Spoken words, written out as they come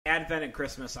Advent and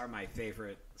Christmas are my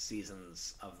favorite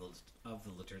seasons of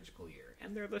the liturgical year,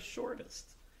 and they're the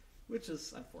shortest, which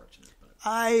is unfortunate. But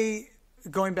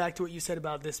going back to what you said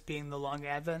about this being the long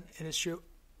Advent, it is true.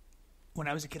 When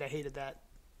I was a kid, I hated that.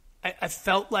 I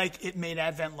felt like it made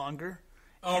Advent longer.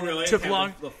 Oh, really? It took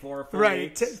long. The 4 right.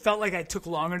 weeks? It felt like I took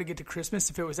longer to get to Christmas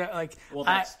if it was that. Like, well,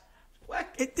 that's...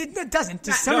 It doesn't.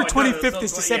 December 25th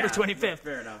is December 25th.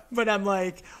 Fair enough. But I'm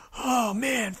like, oh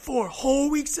man, 4 whole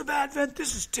weeks of Advent?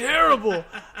 This is terrible.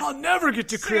 I'll never get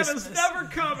to Christmas. Santa's never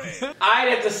coming. I'd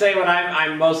have to say what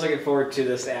I'm most looking forward to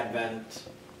this Advent.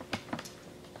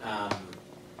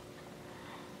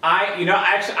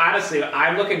 Honestly,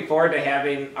 I'm looking forward to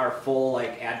having our full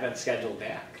Advent schedule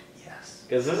back. Yes.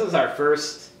 Because this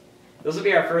will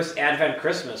be our first Advent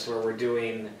Christmas where we're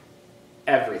doing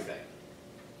everything.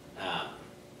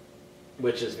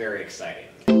 Which is very exciting.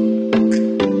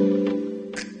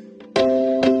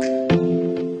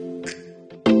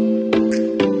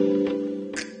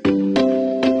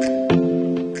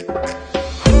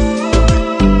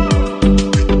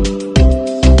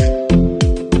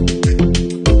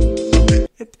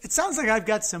 It sounds like I've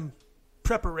got some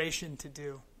preparation to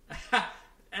do.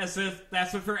 As if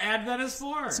that's what Advent is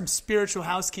for. Some spiritual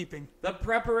housekeeping. The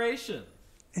preparation.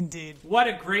 Indeed. What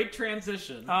a great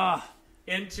transition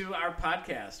into our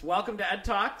podcast. Welcome to Ed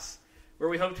Talks, where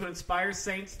we hope to inspire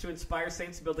saints to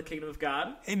build the kingdom of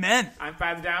God. Amen. I'm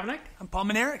Father Dominic. I'm Paul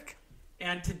Manerick.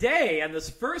 And today, on this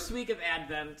first week of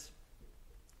Advent,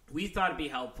 we thought it'd be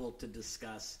helpful to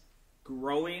discuss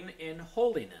growing in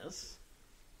holiness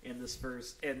in this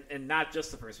first, and not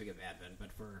just the first week of Advent,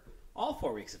 but for all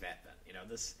 4 weeks of Advent. You know,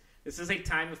 this is a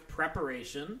time of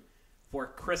preparation for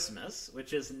Christmas,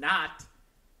 which is not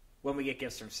when we get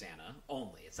gifts from Santa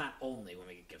only. It's not only when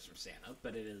we get gifts from Santa,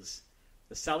 but it is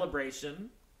the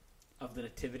celebration of the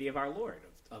nativity of our Lord,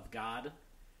 of God,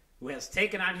 who has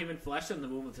taken on human flesh in the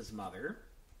womb of his mother,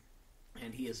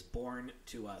 and he is born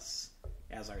to us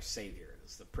as our Savior,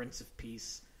 as the Prince of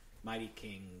Peace, Mighty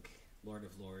King, Lord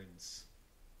of Lords.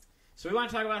 So we want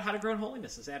to talk about how to grow in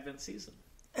holiness this Advent season.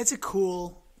 It's a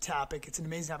cool topic. It's an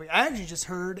amazing topic. I actually just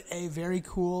heard a very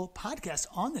cool podcast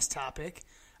on this topic.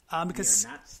 Because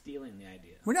we're not stealing the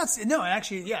idea. We're not. No,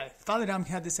 actually, yeah. Father Dom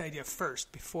had this idea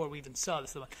first before we even saw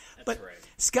this one. That's right.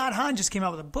 Scott Hahn just came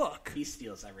out with a book. He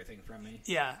steals everything from me.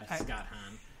 Yeah, Scott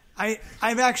Hahn.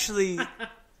 I've actually,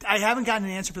 I haven't gotten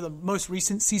an answer for the most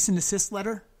recent cease and desist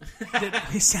letter that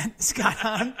we sent Scott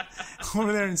Hahn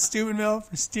over there in Steubenville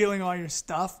for stealing all your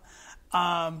stuff.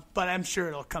 But I'm sure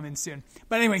it'll come in soon.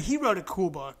 But anyway, he wrote a cool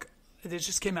book that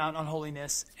just came out on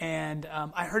holiness, and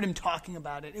I heard him talking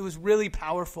about it. It was really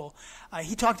powerful.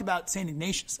 He talked about St.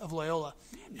 Ignatius of Loyola,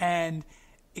 and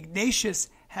Ignatius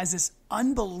has this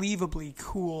unbelievably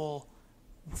cool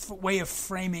way of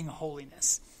framing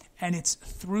holiness, and it's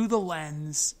through the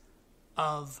lens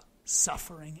of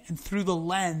suffering and through the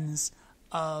lens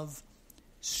of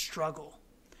struggle,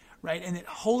 right? And that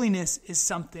holiness is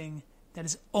something that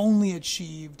is only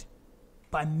achieved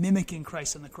by mimicking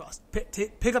Christ on the cross.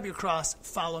 Pick up your cross,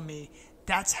 follow me.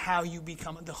 That's how you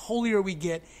become. The holier we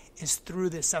get is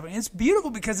through this suffering. And it's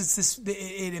beautiful because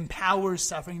it empowers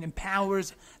suffering, it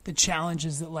empowers the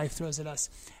challenges that life throws at us.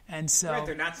 And so, right,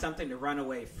 they're not something to run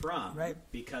away from, right?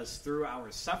 Because through our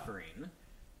suffering,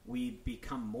 we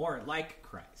become more like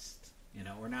Christ. You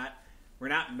know, we're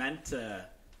not meant to.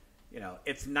 You know,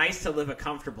 it's nice to live a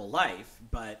comfortable life,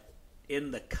 but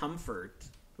in the comfort,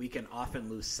 we can often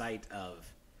lose sight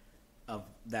of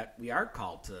that we are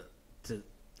called to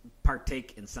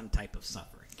partake in some type of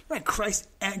suffering. Right, Christ,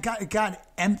 God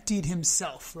emptied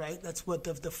himself, right? That's what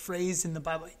the phrase in the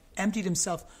Bible, emptied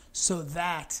himself so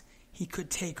that he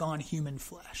could take on human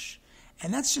flesh.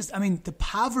 And that's just, the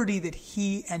poverty that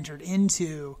he entered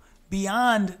into,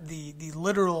 beyond the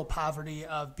literal poverty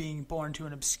of being born to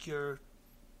an obscure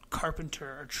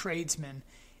carpenter or tradesman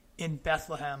in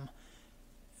Bethlehem,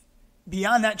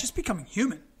 beyond that, just becoming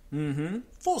human. Mm-hmm.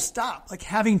 Full stop. Like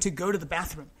having to go to the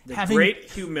bathroom. Great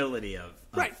humility of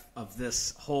right. of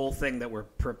this whole thing that we're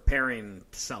preparing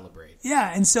to celebrate.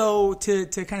 Yeah, and so to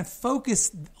kind of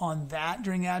focus on that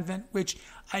during Advent, which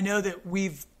I know that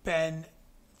we've been,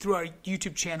 through our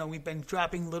YouTube channel, we've been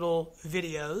dropping little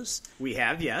videos. We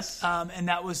have, yes. And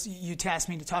that was, you tasked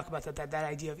me to talk about that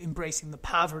idea of embracing the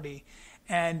poverty.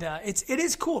 And it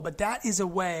is cool, but that is a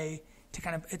way to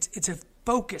kind of, it's a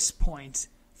focus point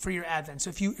for your Advent. So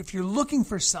if you're looking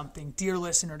for something, dear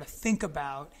listener, to think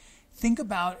about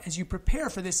as you prepare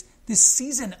for this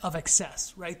season of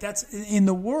excess, right? That's in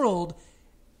the world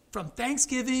from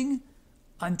Thanksgiving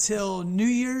until New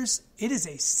Year's. It is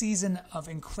a season of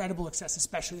incredible excess,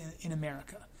 especially in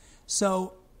America.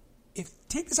 So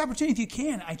take this opportunity if you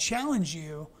can. I challenge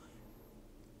you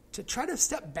to try to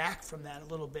step back from that a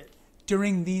little bit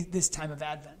during this time of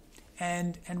Advent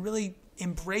and really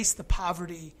embrace the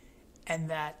poverty and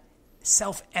that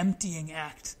self-emptying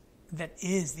act that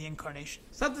is the incarnation.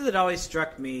 Something that always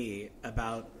struck me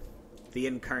about the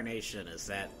incarnation is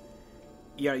that,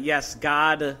 yes,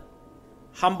 God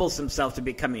humbles himself to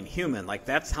becoming human. Like,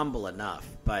 that's humble enough.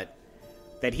 But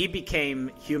that he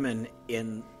became human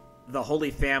in the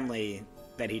Holy Family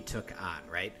that he took on,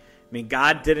 right? I mean,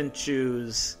 God didn't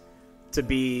choose to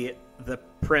be the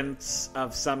prince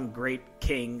of some great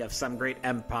king, of some great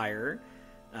empire.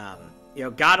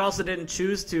 God also didn't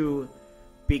choose to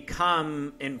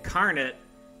become incarnate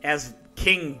as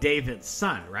King David's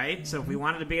son, right? So if we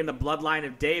wanted to be in the bloodline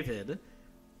of David,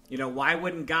 why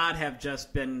wouldn't God have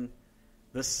just been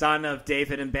the son of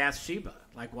David and Bathsheba?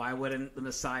 Like, why wouldn't the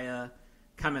Messiah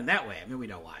come in that way? I mean, we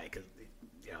know why, because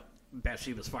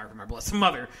Bathsheba's far from our Blessed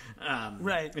Mother.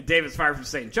 Right. David's far from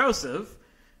St. Joseph.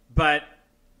 But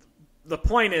the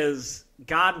point is,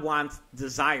 God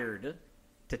desired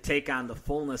to take on the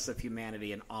fullness of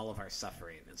humanity and all of our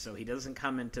suffering. And so he doesn't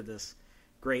come into this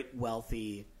great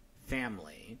wealthy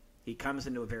family. He comes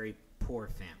into a very poor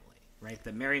family, right?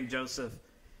 That Mary and Joseph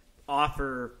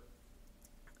offer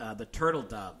the turtle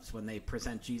doves when they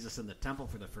present Jesus in the temple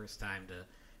for the first time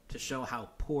to show how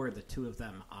poor the two of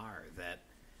them are. That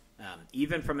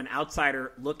even from an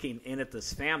outsider looking in at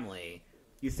this family,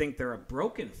 you think they're a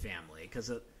broken family because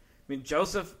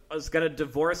Joseph was going to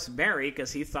divorce Mary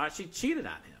because he thought she cheated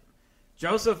on him.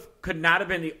 Joseph could not have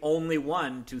been the only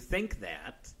one to think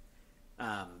that.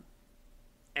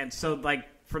 And so,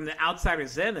 from the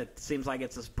outsiders in, it seems like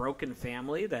it's this broken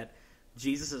family that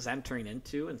Jesus is entering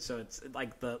into. And so it's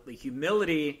like the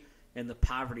humility and the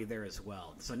poverty there as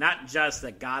well. So not just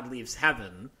that God leaves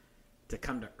heaven to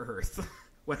come to earth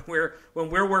when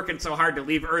we're working so hard to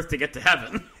leave earth to get to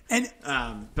heaven. And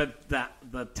but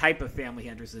the type of family he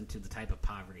enters into, the type of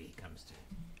poverty he comes to.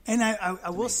 And I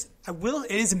will.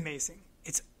 It is amazing.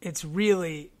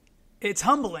 It's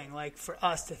humbling, for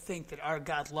us to think that our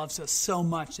God loves us so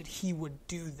much that he would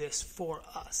do this for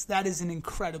us. That is an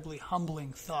incredibly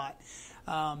humbling thought,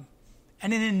 and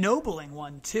an ennobling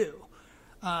one too.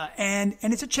 And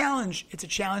it's a challenge. It's a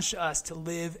challenge to us to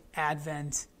live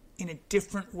Advent in a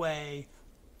different way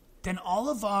than all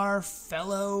of our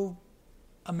fellow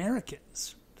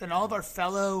Americans, than all of our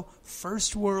fellow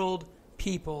first world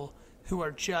people who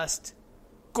are just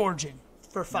gorging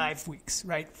for 5 weeks,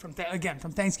 right? From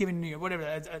Thanksgiving to New Year,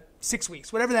 whatever, 6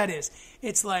 weeks, whatever that is.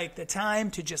 It's like the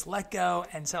time to just let go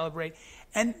and celebrate.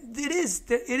 And it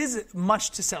is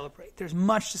much to celebrate. There's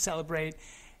much to celebrate,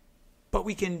 but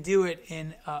we can do it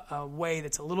in a way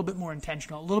that's a little bit more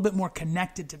intentional, a little bit more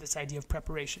connected to this idea of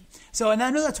preparation. So, and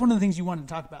I know that's one of the things you wanted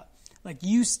to talk about. Like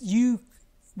you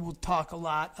will talk a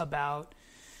lot about.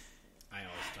 I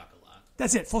always talk a lot.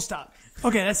 That's it. Full stop.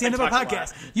 Okay, that's the end of our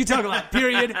podcast. You talk a lot.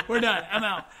 Period. We're done. I'm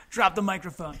out. Drop the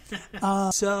microphone.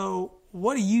 So,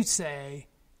 what do you say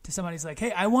to somebody who's like,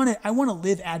 "Hey, I want to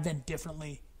live Advent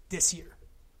differently this year,"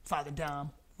 Father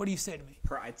Dom? What do you say to me?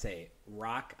 I'd say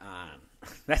rock on.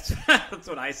 That's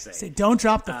what I say. Say don't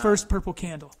drop the first purple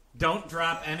candle. Don't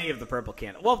drop any of the purple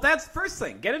candle. Well, that's the first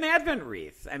thing. Get an Advent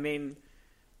wreath. I mean,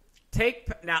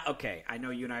 okay, I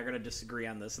know you and I are going to disagree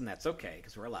on this, and that's okay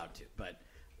because we're allowed to. But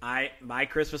my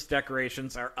Christmas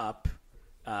decorations are up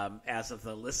as of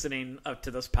the listening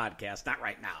to this podcast. Not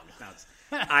right now.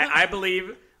 I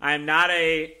believe I'm not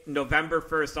a November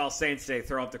 1st All Saints Day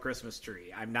throw up the Christmas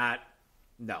tree. I'm not.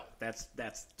 No, that's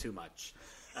too much.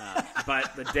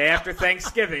 But the day after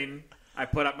Thanksgiving, I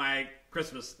put up my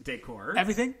Christmas decor.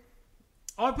 Everything?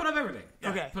 Oh, I put up everything. Yeah,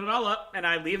 okay. Put it all up, and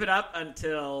I leave it up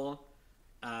until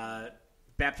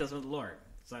Baptism of the Lord.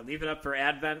 So I leave it up for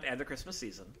Advent and the Christmas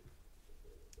season.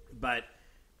 But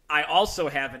I also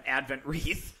have an Advent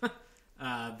wreath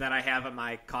that I have on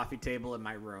my coffee table in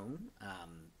my room.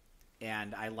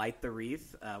 And I light the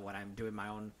wreath when I'm doing my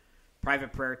own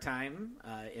private prayer time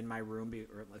in my room,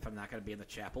 or if I'm not going to be in the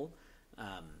chapel.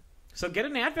 So get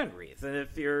an Advent wreath. And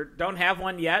if you don't have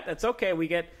one yet, that's okay.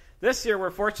 This year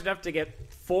we're fortunate enough to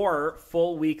get 4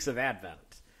 full weeks of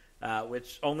Advent,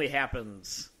 which only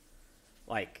happens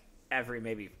every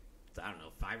maybe,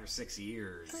 5 or 6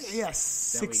 years. Yes,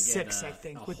 six, I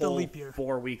think, with the leap year.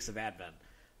 4 weeks of Advent.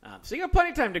 So you got plenty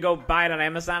of time to go buy it on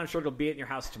Amazon. I'm sure it'll be at your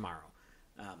house tomorrow.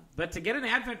 But to get an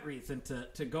Advent wreath and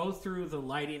to go through the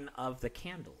lighting of the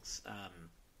candles.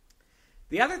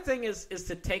 The other thing is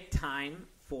to take time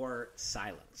for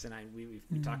silence. And we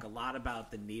talk a lot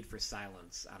about the need for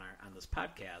silence on this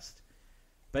podcast.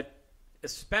 But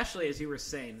especially, as you were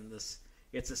saying,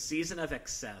 it's a season of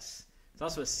excess. it's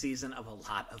also a season of a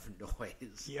lot of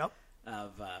noise. Yep.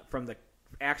 From the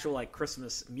actual like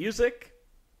Christmas music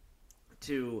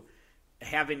to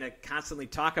having to constantly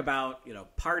talk about,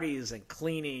 parties and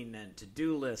cleaning and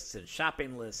to-do lists and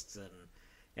shopping lists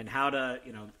and how to,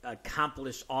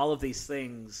 accomplish all of these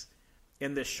things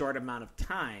in this short amount of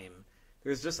time.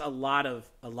 There's just a lot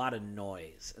of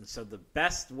noise. And so the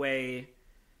best way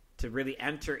to really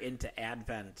enter into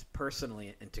Advent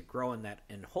personally and to grow in that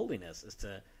in holiness is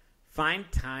to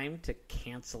find time to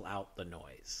cancel out the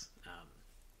noise.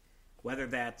 Whether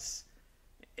that's,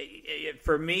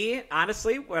 for me,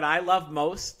 honestly, what I love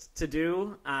most to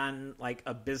do on like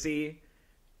a busy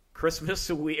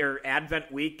Christmas week or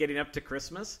Advent week getting up to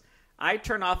Christmas, I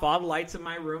turn off all the lights in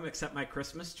my room except my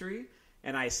Christmas tree,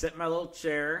 and I sit in my little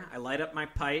chair, I light up my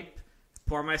pipe,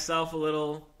 pour myself a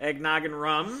little eggnog and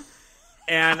rum,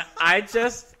 and I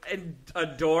just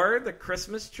adore the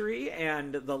Christmas tree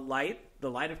and the light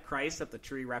of Christ that the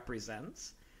tree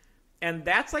represents. And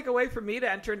that's like a way for me to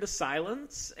enter into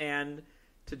silence and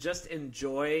to just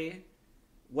enjoy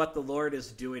what the Lord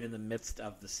is doing in the midst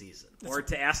of the season, or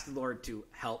to ask the Lord to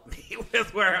help me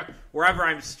with wherever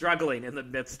I'm struggling in the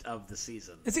midst of the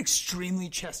season. It's extremely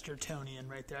Chestertonian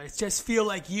right there. I just feel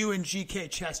like you and G.K.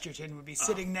 Chesterton would be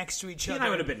sitting next to each other. And I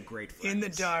would have been great friends. In the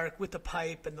dark with the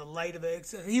pipe and the light of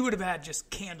it. He would have had just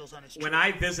candles on his tree. When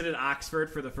I visited Oxford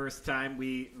for the first time,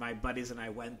 my buddies and I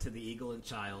went to the Eagle and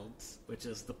Child's, which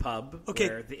is the pub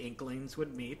where the Inklings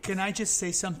would meet. Can I just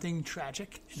say something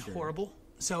tragic and horrible?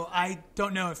 So I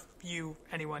don't know if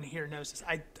anyone here knows this.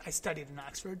 I studied in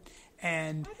Oxford,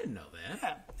 and I didn't know that.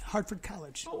 Yeah, Hartford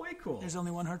College. Oh, way cool. There's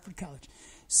only one Hartford College.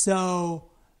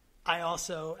 So I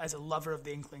also, as a lover of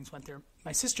the Inklings, went there.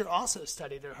 My sister also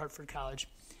studied at Hartford College,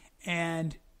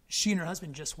 and she and her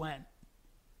husband just went.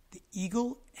 The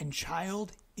Eagle and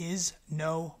Child is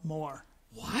no more.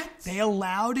 What? They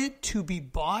allowed it to be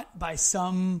bought by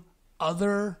some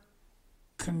other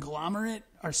conglomerate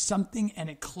or something, and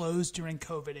it closed during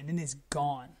COVID, and it is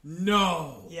gone.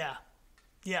 No.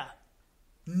 Yeah.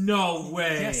 No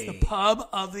way. Yes, the pub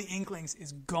of the Inklings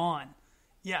is gone.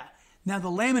 Yeah. Now, the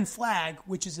Lamb and Flag,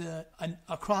 which is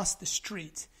across the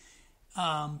street,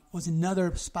 was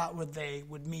another spot where they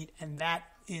would meet, and that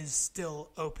is still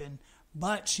open.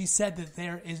 But she said that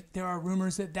there are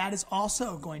rumors that is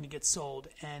also going to get sold.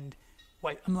 And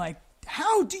I'm like,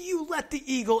 how do you let the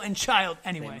Eagle and Child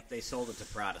anyway? They sold it to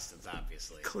Protestants,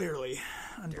 obviously. Clearly,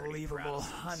 unbelievable.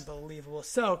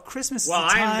 So Christmas. Well,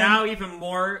 is the time. I am now even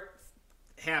more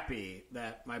happy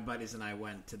that my buddies and I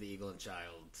went to the Eagle and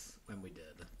Child when we did.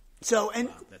 So and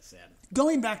that's sad.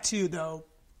 Going back to though,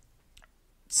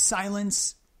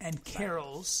 silence and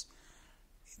carols.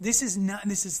 This is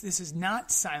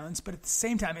not silence, but at the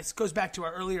same time, it goes back to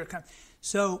our earlier.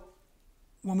 So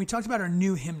when we talked about our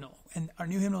new hymnal, and our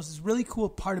new hymnals is a really cool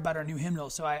part about our new hymnal.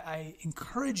 So I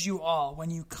encourage you all, when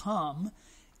you come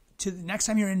to the next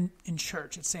time you're in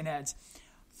church at St. Ed's,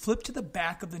 flip to the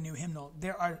back of the new hymnal.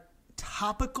 There are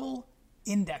topical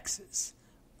indexes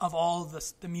of all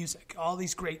the music, all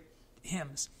these great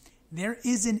hymns. There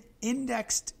is an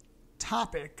indexed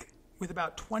topic with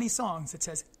about 20 songs that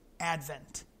says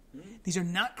Advent. These are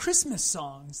not Christmas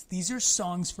songs. These are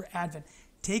songs for Advent.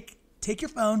 Take your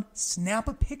phone, snap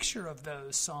a picture of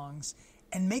those songs,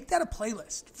 and make that a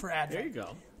playlist for Advent. There you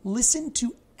go. Listen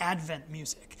to Advent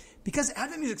music, because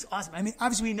Advent music's awesome. I mean,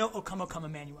 obviously we know O Come, O Come,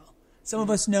 Emmanuel. Some of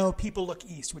us know People Look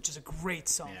East, which is a great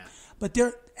song. Yeah. But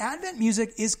Advent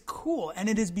music is cool, and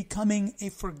it is becoming a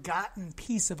forgotten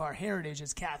piece of our heritage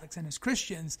as Catholics and as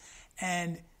Christians.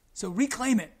 And so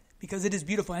reclaim it, because it is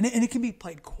beautiful. And it can be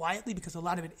played quietly, because a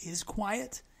lot of it is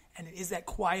quiet, and it is that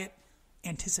quiet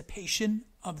anticipation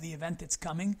of the event that's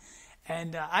coming.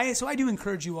 And I do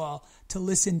encourage you all to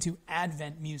listen to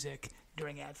Advent music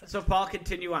during Advent. So Paul,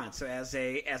 continue on. So as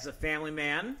a family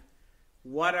man,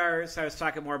 so I was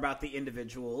talking more about the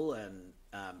individual and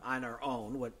on our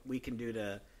own, what we can do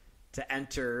to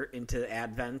enter into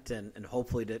Advent and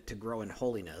hopefully to grow in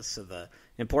holiness. So the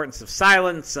importance of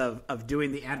silence, of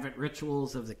doing the Advent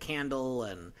rituals, of the candle,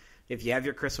 and if you have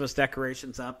your Christmas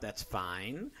decorations up, that's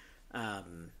fine.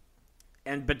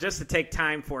 But just to take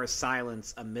time for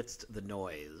silence amidst the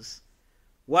noise.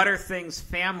 What are things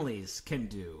families can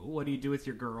do? What do you do with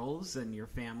your girls and your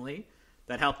family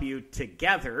that help you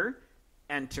together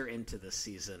enter into this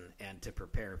season and to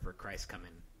prepare for Christ's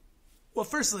coming? Well,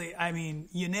 firstly, I mean,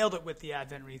 you nailed it with the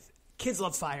Advent wreath. Kids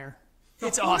love fire.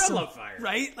 It's awesome. I love fire.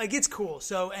 Right? Like, it's cool.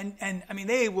 So, and I mean,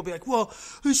 they will be like, well,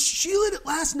 she lit it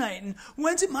last night, and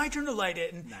when's it my turn to light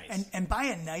it? And, nice. and buy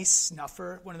a nice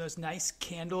snuffer, one of those nice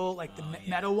candle, like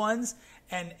metal ones,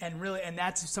 And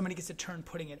that's somebody gets a turn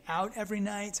putting it out every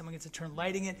night. Someone gets a turn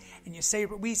lighting it. And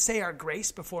we say our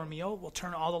grace before a meal. We'll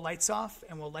turn all the lights off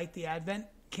and we'll light the Advent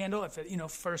candle.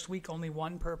 If first week only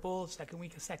one purple, second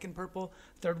week a second purple,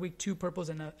 third week 2 purples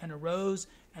and a rose,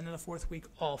 and then the fourth week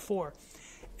all 4.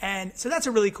 And so that's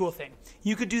a really cool thing.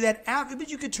 You could do that after, but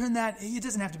you could turn that. It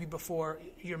doesn't have to be before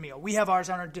your meal. We have ours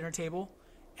on our dinner table,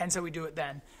 and so we do it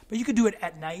then. But you could do it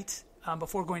at night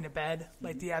before going to bed,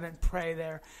 like the Advent, pray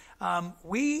there.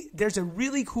 There's a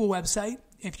really cool website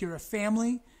if you're a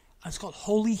family. It's called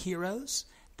Holy Heroes.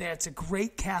 It's a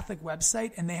great Catholic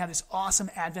website, and they have this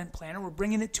awesome Advent planner. We're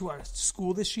bringing it to our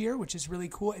school this year, which is really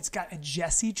cool. It's got a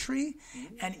Jesse tree,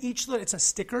 and it's a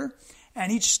sticker,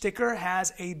 and each sticker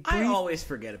has a brief... I always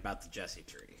forget about the Jesse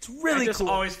tree. It's really cool. I just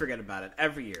always forget about it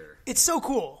every year. It's so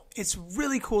cool. It's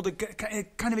really cool.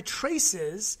 It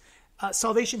traces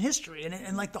salvation history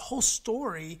and like the whole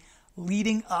story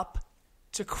leading up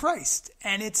to Christ,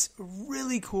 and it's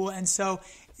really cool. And so,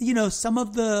 some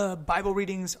of the Bible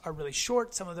readings are really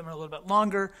short. Some of them are a little bit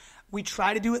longer. We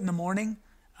try to do it in the morning,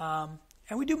 and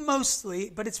we do mostly,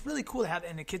 but it's really cool to have,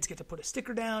 and the kids get to put a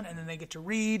sticker down, and then they get to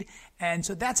read. And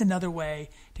so that's another way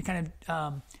to kind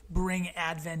of bring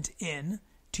Advent in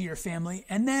to your family.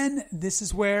 And then this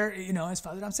is where, as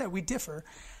Father Dom said, we differ.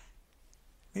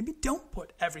 Maybe don't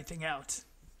put everything out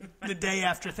the day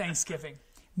after Thanksgiving.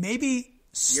 Maybe...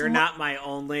 You're not my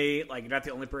only, you're not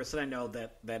the only person I know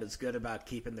that is good about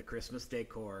keeping the Christmas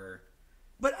decor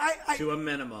to a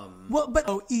minimum. Well, but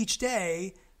each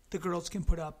day the girls can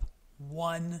put up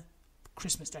one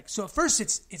Christmas deck. So at first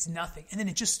it's nothing, and then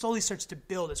it just slowly starts to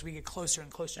build as we get closer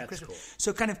and closer to Christmas. Cool.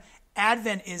 So kind of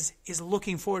Advent is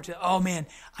looking forward to, oh man,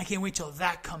 I can't wait till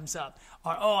that comes up,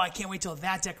 or oh, I can't wait till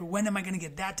that decor. When am I going to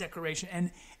get that decoration?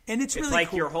 And it's really like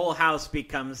cool. Your whole house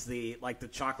becomes the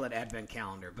chocolate Advent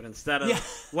calendar, but instead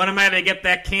of when am I going to get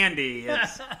that candy,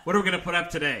 it's what are we going to put up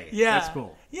today? Yeah, that's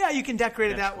cool. Yeah, you can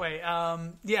decorate it that way.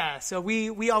 So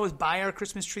we always buy our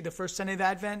Christmas tree the first Sunday of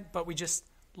Advent, but we just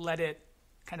let it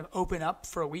kind of open up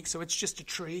for a week, so it's just a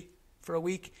tree for a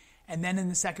week, and then in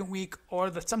the second week,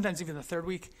 or sometimes even the third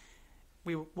week,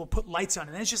 we'll put lights on it,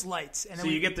 and then it's just lights. And then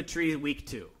you get the tree week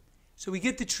 2. So we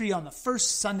get the tree on the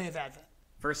first Sunday of Advent.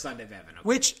 First Sunday of Advent, okay.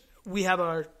 Which we have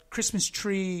our Christmas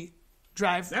tree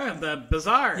drive. Yeah, the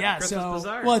bazaar. Yeah, the Christmas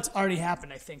bazaar. Well, it's already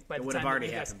happened, I think. It would have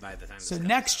already happened by the time. So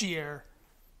next year,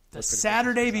 the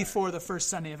Saturday before the first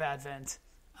Sunday of Advent,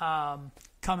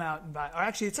 come out and buy. Or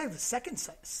actually, it's like the second.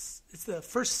 It's the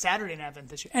first Saturday in Advent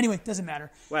this year. Anyway, doesn't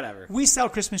matter. Whatever. We sell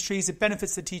Christmas trees. It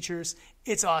benefits the teachers.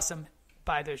 It's awesome.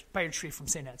 Buy your tree from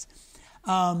St. Ed's.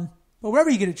 But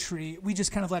wherever you get a tree, we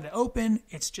just kind of let it open.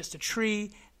 It's just a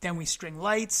tree. Then we string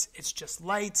lights. It's just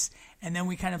lights. And then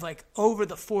we kind of over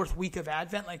the 4th week of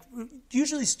Advent,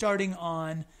 usually starting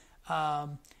on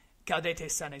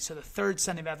Gaudete Sunday, so the 3rd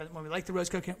Sunday of Advent, when we light the rose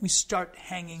coconut, we start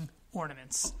hanging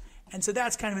ornaments. And so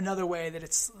that's kind of another way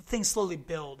that things slowly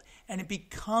build, and it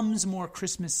becomes more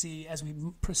Christmassy as we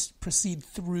proceed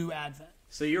through Advent.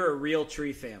 So you're a real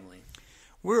tree family.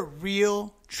 We're a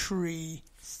real tree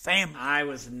family. I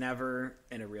was never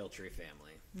in a real tree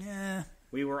family. Yeah.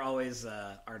 We were always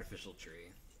artificial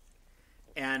tree.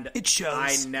 And it shows.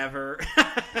 I never...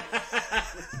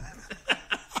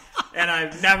 and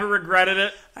I've never regretted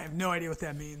it. I have no idea what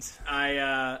that means.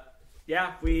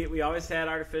 We always had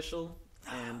artificial.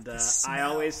 And I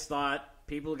always thought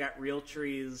people who got real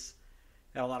trees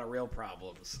had a lot of real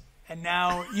problems. And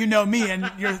now you know me, and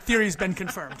your theory's been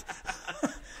confirmed.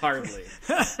 Hardly.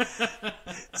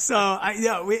 So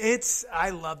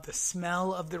I love the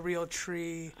smell of the real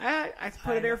tree. I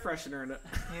put an air freshener in it.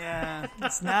 Yeah,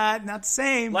 it's not the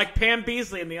same. Like Pam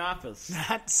Beasley in The Office.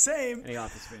 Not the same. Any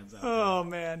Office fans out there.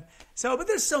 Man. So, but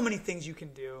there's so many things you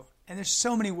can do, and there's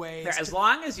so many ways. As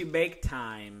long as you make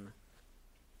time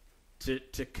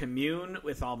to commune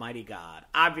with Almighty God.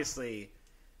 Obviously,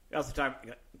 we also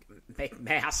make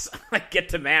Mass, get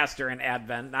to Mass during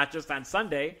Advent, not just on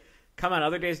Sunday. Come on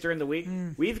other days during the week.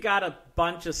 We've got a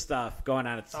bunch of stuff going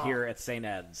on here at St.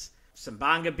 Ed's.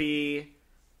 Sambanga Bee,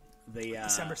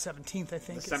 December 17th, I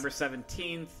think. December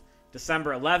 17th.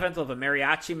 December 11th, we'll have a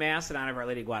Mariachi Mass in honor of Our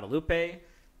Lady of Guadalupe.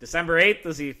 December 8th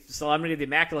is the Solemnity of the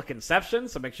Immaculate Conception,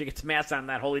 so make sure you get to Mass on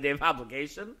that holy day of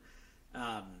obligation.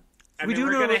 We're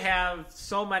going to have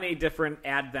so many different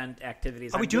Advent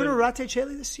activities. Are we doing a Orate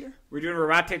Coeli this year? We're doing a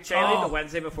Orate Coeli the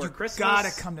Wednesday before Christmas. You got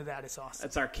to come to that. It's awesome.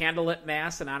 It's our candlelit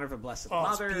Mass in honor of a Blessed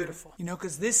Mother. It's beautiful.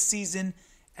 Because this season,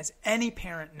 as any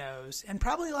parent knows, and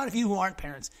probably a lot of you who aren't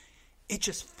parents, it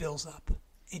just fills up.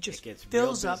 It just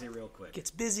fills up. Real quick. Gets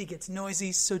busy, gets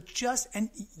noisy. So and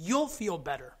you'll feel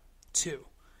better, too,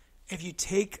 if you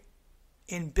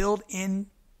build in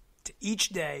to each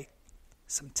day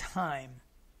some time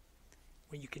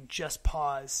where you can just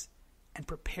pause and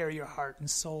prepare your heart and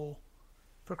soul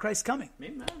for Christ's coming.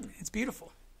 Amen. It's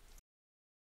beautiful.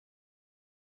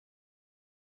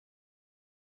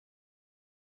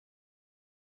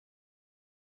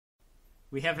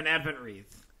 We have an Advent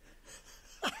wreath.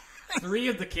 3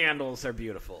 of the candles are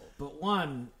beautiful, but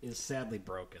one is sadly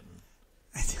broken.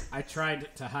 I tried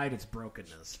to hide its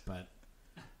brokenness, but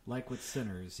like with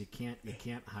sinners, you can't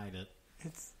hide it.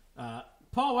 It's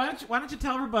Paul, why don't you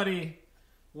tell everybody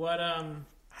what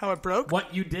how it broke?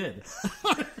 what you did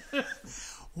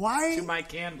Why? to my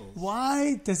candles?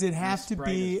 Why does it have to Sprite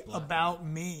be is black. about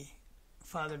me,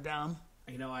 Father Dom?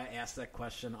 You know, I ask that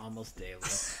question almost daily.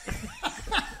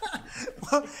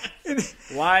 Well,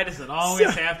 Why does it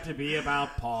always have to be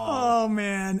about Paul? oh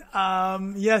man,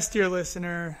 yes, dear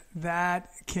listener, that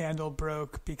candle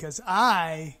broke because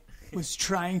I was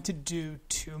trying to do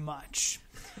too much.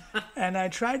 And I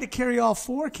tried to carry all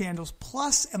 4 candles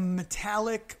plus a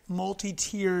metallic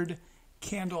multi-tiered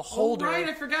candle holder. Oh, right,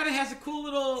 I forgot it has a cool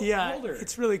little Yeah, holder.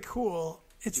 it's really cool.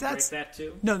 It's you break that's that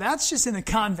too? no, that's just in the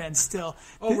convent still.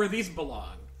 Oh, where these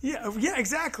belong. Yeah,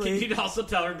 exactly. Can you also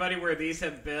tell everybody where these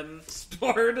have been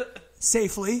stored?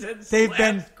 Safely, Since they last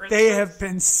have Christmas?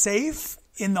 been safe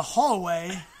in the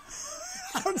hallway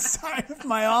outside of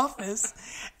my office,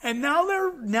 and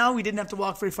now we didn't have to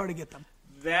walk very far to get them.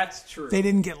 That's true. They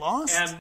didn't get lost. And